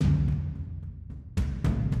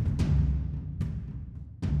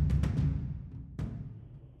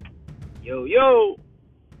Yo, yo,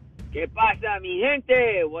 ¿qué pasa, mi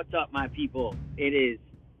gente? What's up, my people? It is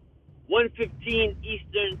 1:15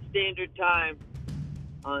 Eastern Standard Time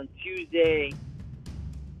on Tuesday,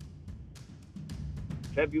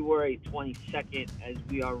 February 22nd, as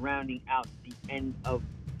we are rounding out the end of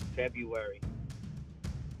February.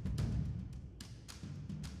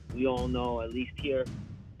 We all know, at least here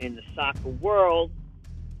in the soccer world,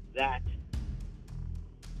 that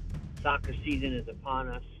soccer season is upon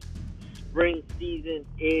us. Spring season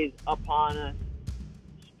is upon us.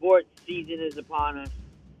 Sports season is upon us.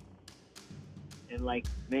 And like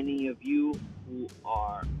many of you who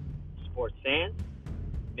are sports fans,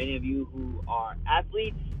 many of you who are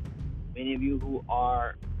athletes, many of you who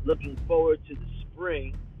are looking forward to the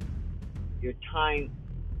spring, your time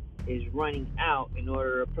is running out in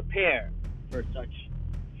order to prepare for such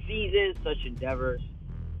seasons, such endeavors.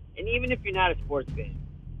 And even if you're not a sports fan,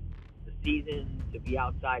 the season to be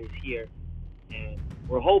outside is here. And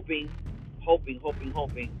we're hoping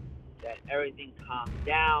that everything calms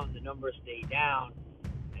down, the numbers stay down,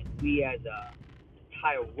 and we as an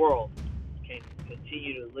entire world can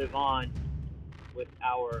continue to live on with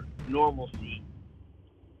our normalcy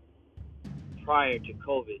prior to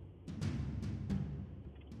COVID.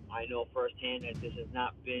 I know firsthand that this has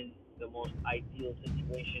not been the most ideal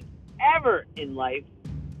situation ever in life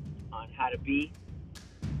on how to be,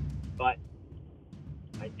 but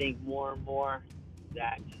I think more and more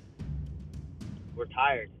that we're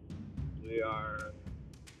tired. We are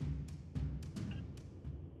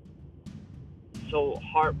so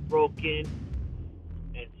heartbroken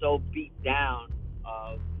and so beat down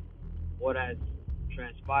of what has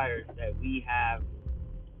transpired that we have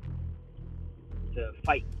to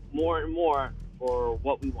fight more and more for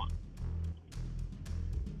what we want.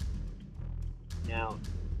 Now,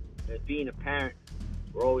 as being a parent,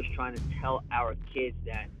 we're always trying to tell our kids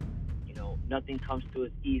that, nothing comes to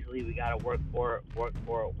us easily. We got to work for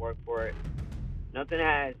it. Nothing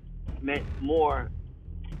has meant more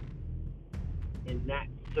in that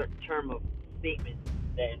certain term of statement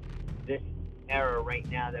than this era right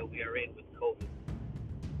now that we are in with COVID.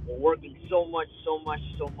 We're working so much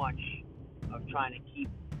of trying to keep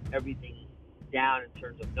everything down in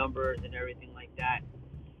terms of numbers and everything like that,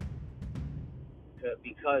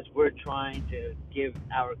 because we're trying to give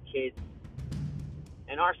our kids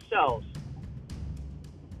and ourselves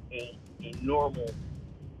a normal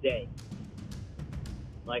day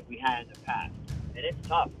like we had in the past. And it's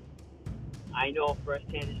tough. I know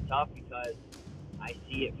firsthand it's tough because I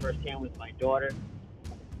see it firsthand with my daughter.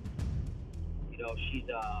 She's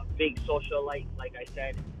a big socialite, like I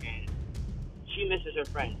said, and she misses her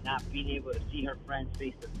friends, not being able to see her friends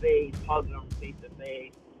face to face, hug them face to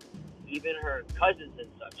face. Even her cousins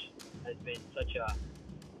and such has been such a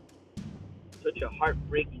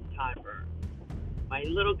heartbreaking time for her. My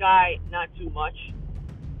little guy, not too much,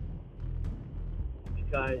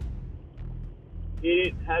 because he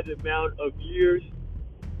didn't have the amount of years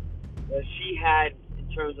that she had in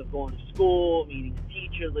terms of going to school, meeting a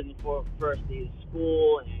teacher, looking for a first day of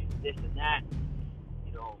school, and this and that.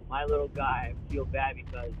 My little guy, I feel bad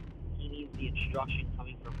because he needs the instruction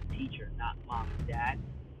coming from a teacher, not mom and dad.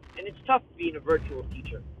 And it's tough being a virtual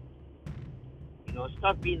teacher. It's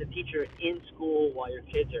tough being the teacher in school while your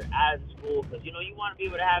kids are out of school, because, you want to be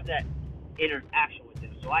able to have that interaction with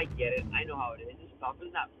them. So I get it. I know how it is. It's tough.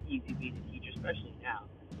 It's not easy being a teacher, especially now.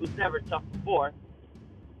 It was never tough before.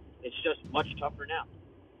 It's just much tougher now.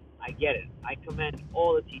 I get it. I commend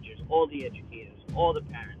all the teachers, all the educators, all the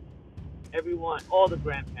parents, everyone, all the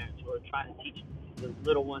grandparents who are trying to teach the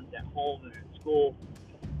little ones at home and at school.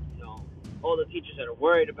 All the teachers that are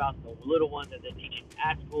worried about the little ones that they're teaching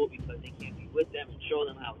at school because they can't be with them and show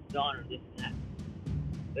them how it's done or this and that.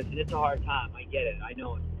 Listen, it's a hard time. I get it. I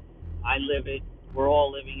know it. I live it. We're all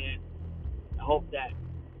living it. I hope that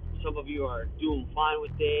some of you are doing fine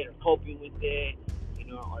with it or coping with it,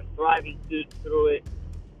 are thriving through it.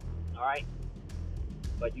 All right?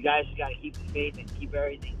 But you guys just got to keep the faith and keep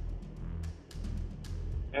everything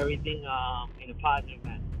in a positive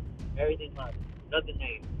manner. Everything positive. Nothing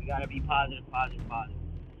negative. We got to be positive. A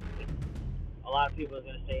lot of people are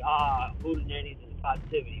going to say, hootenannies is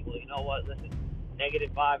positivity. Well, you know what? Listen,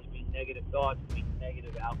 negative vibes mean negative thoughts, mean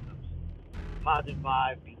negative outcomes. Positive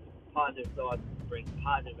vibes mean positive thoughts, bring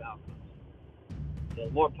positive outcomes. So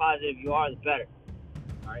the more positive you are, the better.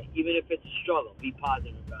 All right? Even if it's a struggle, be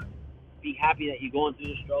positive about it. Be happy that you're going through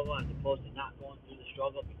the struggle as opposed to not going through the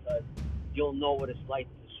struggle, because you'll know what it's like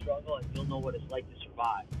to struggle and you'll know what it's like to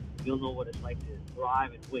survive. You'll know what it's like to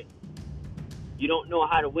thrive and win. You don't know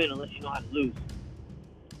how to win unless you know how to lose.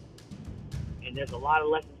 And there's a lot of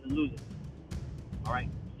lessons in losing. All right?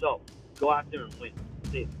 So, go out there and win.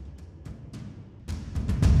 That's it.